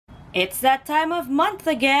It's that time of month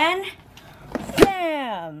again.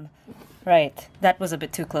 Bam! Right, that was a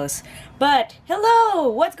bit too close. But, hello!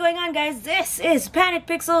 What's going on, guys? This is Planet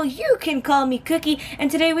Pixel. You can call me Cookie. And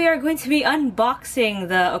today we are going to be unboxing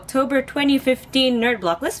the October 2015 Nerd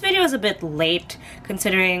Block. This video is a bit late,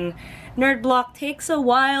 considering Nerd Block takes a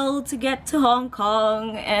while to get to Hong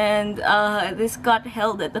Kong. And this got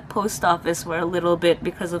held at the post office for a little bit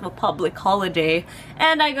because of a public holiday.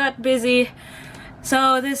 And I got busy.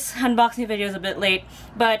 So this unboxing video is a bit late,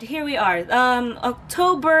 but here we are.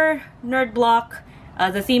 October Nerd Block.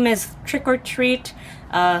 The theme is Trick or Treat.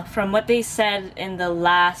 From what they said in the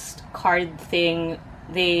last card thing,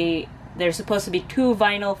 there's supposed to be 2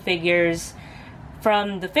 vinyl figures.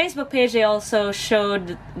 From the Facebook page, they also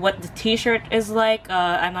showed what the t-shirt is like.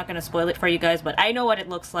 I'm not gonna spoil it for you guys, but I know what it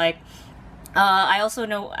looks like. I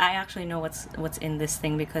actually know what's in this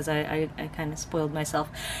thing because I kind of spoiled myself.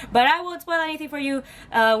 But I won't spoil anything for you.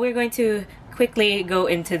 We're going to quickly go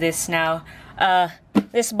into this now.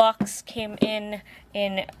 This box came in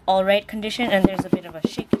alright condition, and there's a bit of a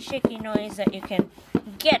shaky noise that you can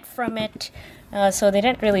get from it. So they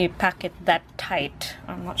didn't really pack it that tight.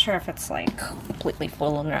 I'm not sure if it's like completely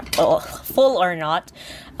full or not.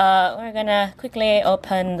 We're gonna quickly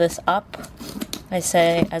open this up. As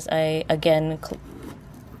I again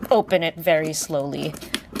open it very slowly.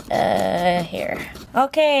 Here.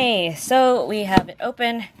 Okay, so we have it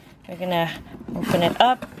open. We're gonna open it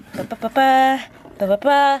up.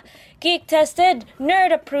 Geek tested,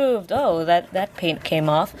 nerd approved. Oh, that paint came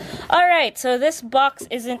off. Alright, so this box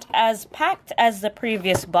isn't as packed as the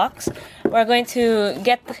previous box. We're going to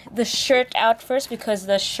get the shirt out first because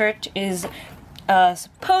the shirt is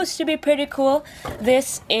supposed to be pretty cool.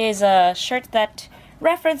 This is a shirt that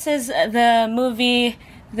references the movie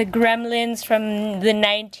The Gremlins from the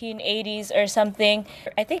 1980s or something.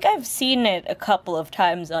 I think I've seen it a couple of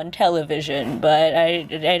times on television, but I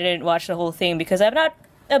didn't watch the whole thing because I'm not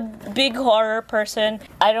a big horror person.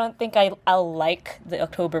 I don't think I'll like the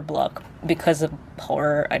October block because of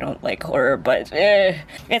horror. I don't like horror, but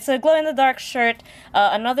it's a glow-in-the-dark shirt.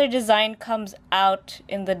 Another design comes out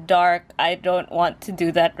in the dark. I don't want to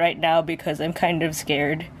do that right now because I'm kind of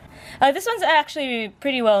scared. This one's actually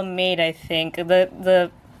pretty well made, I think.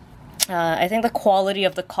 I think the quality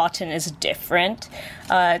of the cotton is different.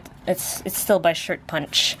 It's still by Shirt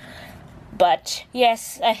Punch. But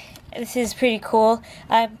yes, this is pretty cool.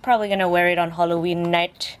 I'm probably gonna wear it on Halloween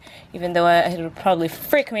night, even though it'll probably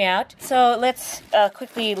freak me out. So let's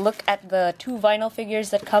quickly look at the 2 vinyl figures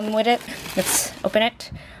that come with it. Let's open it.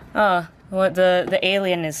 Oh, well, the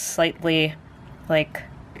alien is slightly like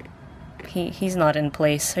he's not in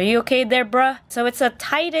place. Are you okay there, bruh? So it's a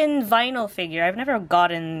Titan vinyl figure. I've never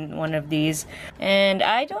gotten one of these, and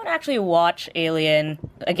I don't actually watch Alien.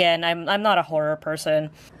 Again, I'm not a horror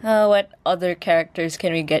person. What other characters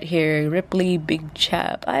can we get here? Ripley, Big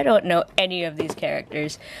Chap. I don't know any of these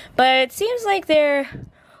characters, but it seems like they're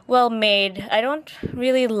well made. I don't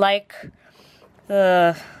really like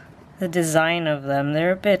the design of them.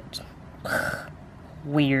 They're a bit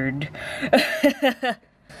weird.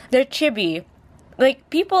 They're chibi. Like,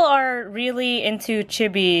 people are really into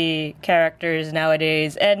chibi characters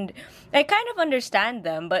nowadays, and I kind of understand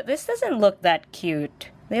them, but this doesn't look that cute.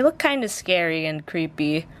 They look kind of scary and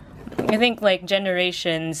creepy. I think, like,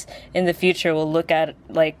 generations in the future will look at,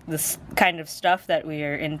 like, this kind of stuff that we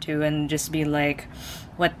are into and just be like,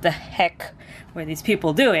 what the heck were these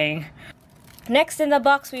people doing? Next in the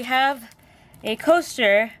box we have a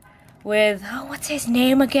coaster with, oh, what's his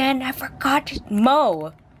name again? I forgot.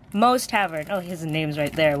 Moe's Tavern. Oh, his name's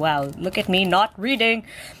right there. Wow, look at me not reading.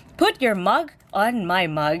 Put your mug on my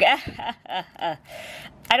mug. I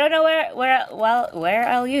don't know where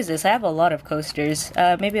I'll use this. I have a lot of coasters.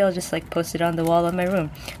 Maybe I'll just like post it on the wall in my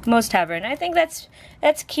room. Moe's Tavern. I think that's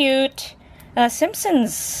cute.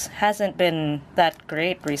 Simpsons hasn't been that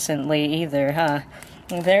great recently either, huh?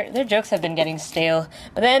 Their jokes have been getting stale.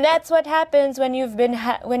 But then that's what happens when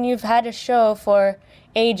you've had a show for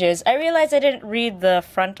ages. I realized I didn't read the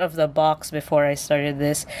front of the box before I started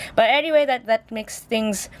this. But anyway, that makes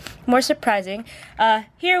things more surprising.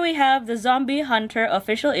 Here we have the Zombie Hunter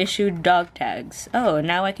official issue dog tags. Oh,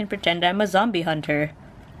 now I can pretend I'm a zombie hunter.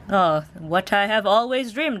 Oh, what I have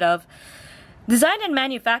always dreamed of. Designed and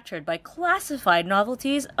manufactured by Classified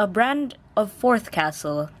Novelties, a brand of Fourth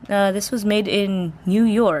Castle. This was made in New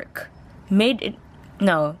York.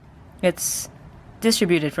 It's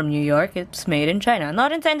distributed from New York. It's made in China.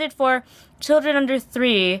 Not intended for children under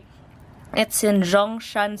 3. It's in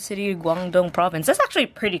Zhongshan City, Guangdong Province. That's actually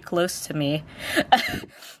pretty close to me.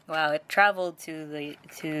 Wow, it traveled to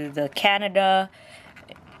the Canada.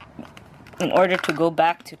 in order to go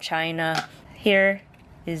back to China. Here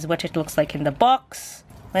is what it looks like in the box.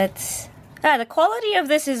 The quality of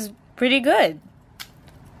this is pretty good.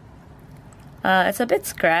 It's a bit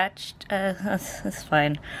scratched. That's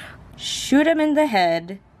fine. Shoot them in the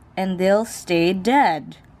head and they'll stay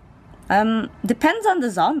dead. Depends on the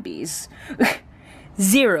zombies.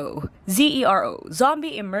 Zero. Z-E-R-O.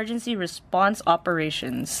 Zombie Emergency Response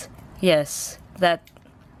Operations. Yes,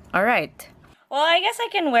 alright. Well, I guess I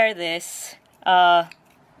can wear this,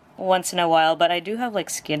 once in a while, but I do have, like,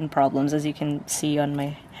 skin problems, as you can see on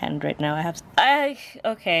my hand right now.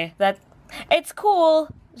 Okay, it's cool,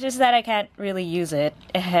 just that I can't really use it.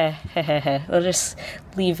 We'll just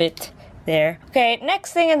leave it there. Okay,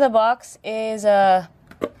 next thing in the box is,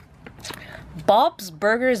 Bob's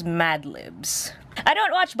Burgers Mad Libs. I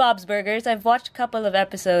don't watch Bob's Burgers. I've watched a couple of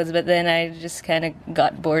episodes, but then I just kind of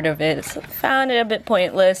got bored of it. So found it a bit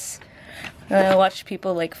pointless. I watched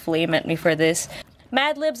people like flame at me for this.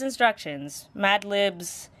 Mad Libs instructions. Mad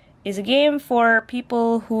Libs is a game for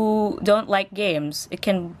people who don't like games. It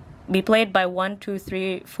can be played by 1, 2,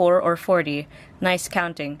 3, 4, or 40. Nice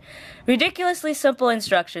counting. Ridiculously simple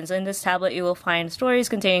instructions. In this tablet you will find stories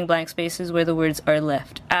containing blank spaces where the words are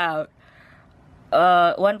left out.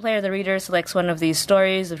 One player, the reader, selects one of these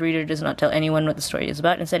stories. The reader does not tell anyone what the story is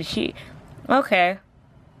about. Instead, she... Okay.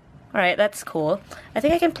 Alright, that's cool. I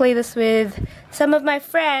think I can play this with some of my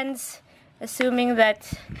friends, assuming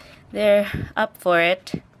that they're up for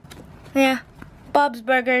it. Yeah. Bob's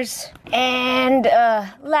Burgers. And,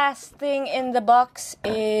 last thing in the box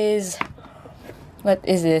is... What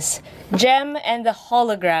is this? Gem and the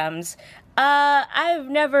Holograms. I've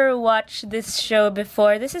never watched this show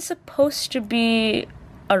before. This is supposed to be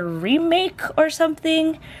a remake or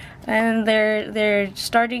something, and they're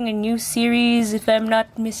starting a new series, if I'm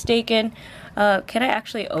not mistaken. Can I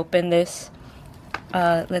actually open this?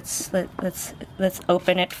 Let's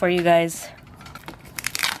open it for you guys.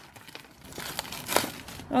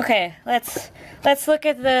 Okay, let's look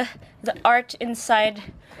at the art inside.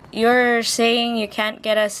 You're saying you can't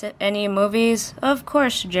get us any movies? Of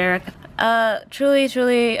course, Jarek.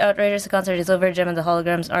 Truly outrageous. The concert is over. Gem and the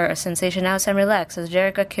Holograms are a sensation. Now Sam relax. As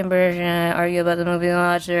Jerica Kimber argue about the movie,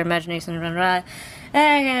 watch their imagination run riot.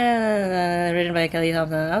 Written by Kelly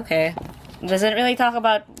Thompson. Okay. Doesn't really talk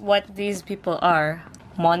about what these people are.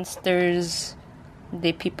 Monsters.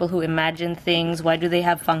 They people who imagine things. Why do they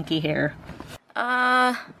have funky hair?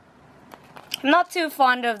 I'm not too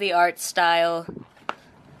fond of the art style.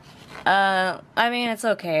 I mean, it's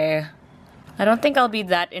okay. I don't think I'll be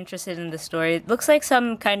that interested in the story. It looks like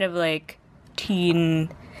some kind of like teen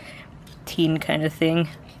kind of thing.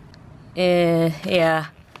 Yeah.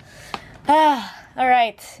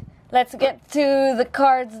 Alright. Let's get to the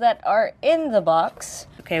cards that are in the box.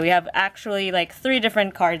 Okay, we have actually like 3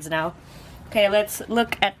 different cards now. Okay, let's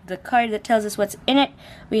look at the card that tells us what's in it.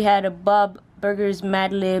 We had a Bob Burgers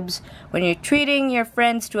Mad Libs. When you're treating your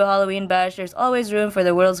friends to a Halloween bash, there's always room for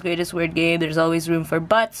the world's greatest word game. There's always room for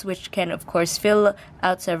butts, which can of course fill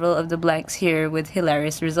out several of the blanks here with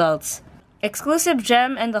hilarious results. Exclusive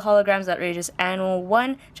Gem and the Holograms Outrageous Annual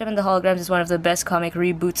 1. Gem and the Holograms is one of the best comic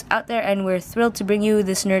reboots out there, and we're thrilled to bring you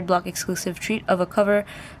this Nerd Block exclusive treat of a cover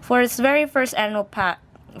for its very first annual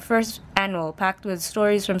packed with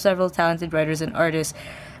stories from several talented writers and artists.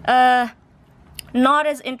 Not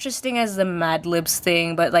as interesting as the Mad Libs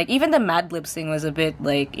thing, but like even the Mad Libs thing was a bit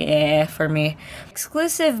like for me.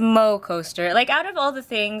 Exclusive Mo coaster. Like out of all the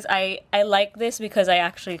things, I like this because I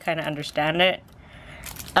actually kind of understand it.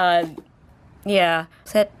 Yeah.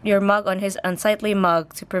 Set your mug on his unsightly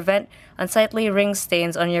mug to prevent unsightly ring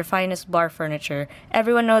stains on your finest bar furniture.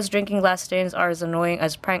 Everyone knows drinking glass stains are as annoying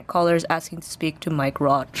as prank callers asking to speak to Mike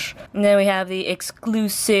Roach. And then we have the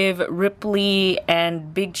exclusive Ripley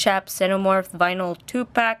and Big Chap Xenomorph Vinyl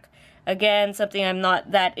 2-pack. Again, something I'm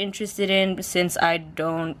not that interested in since I'm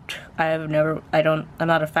not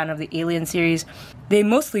a fan of the Alien series. They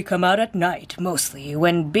mostly come out at night, mostly.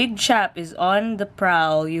 When Big Chap is on the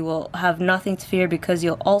prowl, you will have nothing to fear because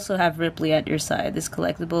you'll also have Ripley at your side. This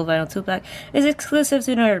collectible vinyl 2-pack is exclusive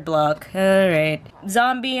to Nerd Block. Alright.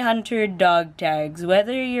 Zombie Hunter Dog Tags.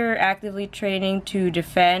 Whether you're actively training to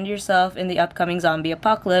defend yourself in the upcoming zombie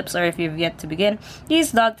apocalypse or if you've yet to begin,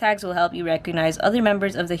 these dog tags will help you recognize other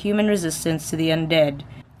members of the human resistance to the undead.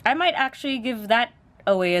 I might actually give that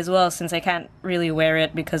away as well since I can't really wear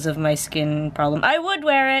it because of my skin problem. I would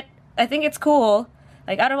wear it. I think it's cool.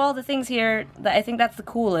 Like out of all the things here, I think that's the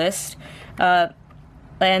coolest. And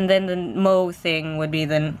then the Mo thing would be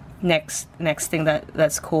the next thing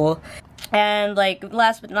that's cool. And like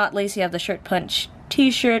last but not least, you have the Shirt Punch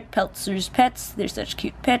t-shirt, Peltzer's Pets. They're such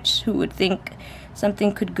cute pets. Who would think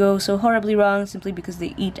Something could go so horribly wrong simply because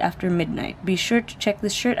they eat after midnight. Be sure to check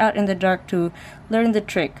this shirt out in the dark to learn the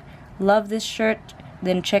trick. Love this shirt?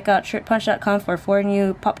 Then check out shirtpunch.com for 4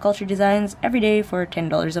 new pop culture designs every day for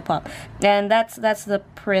 $10 a pop. And that's the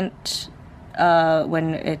print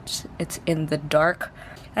when it's in the dark.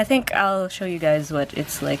 I think I'll show you guys what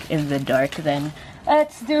it's like in the dark then.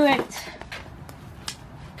 Let's do it!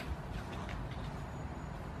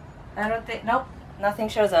 I don't think, nope, nothing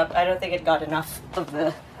shows up. I don't think it got enough of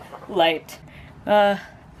the light.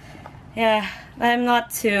 Yeah, I'm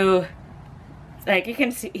not too, like, you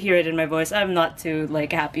can hear it in my voice. I'm not too,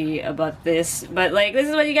 like, happy about this. But, like, this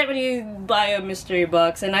is what you get when you buy a mystery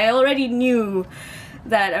box. And I already knew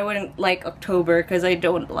that I wouldn't like October because I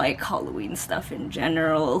don't like Halloween stuff in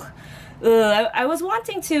general. I was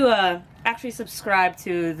wanting to actually subscribe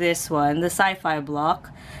to this one, the sci-fi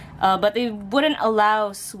block. But they wouldn't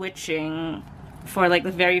allow switching for like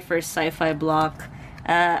the very first sci-fi block.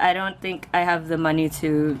 I don't think I have the money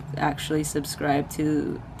to actually subscribe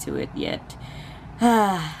to it yet.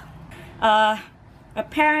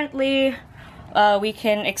 Apparently, we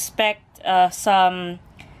can expect some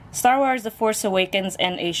Star Wars The Force Awakens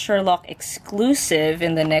and a Sherlock exclusive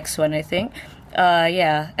in the next one, I think.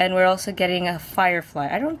 Yeah, and we're also getting a Firefly.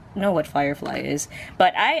 I don't know what Firefly is,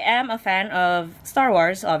 but I am a fan of Star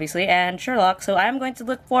Wars, obviously, and Sherlock, so I'm going to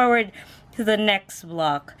look forward to the next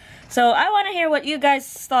block. So I want to hear what you guys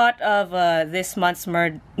thought of this month's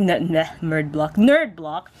Nerd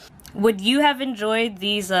block. Would you have enjoyed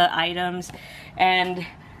these items, and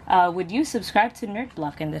would you subscribe to Nerd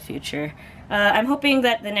Block in the future? I'm hoping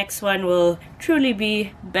that the next one will truly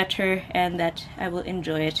be better and that I will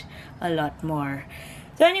enjoy it a lot more.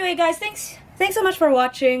 So anyway guys, thanks so much for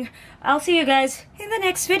watching. I'll see you guys in the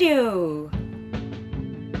next video.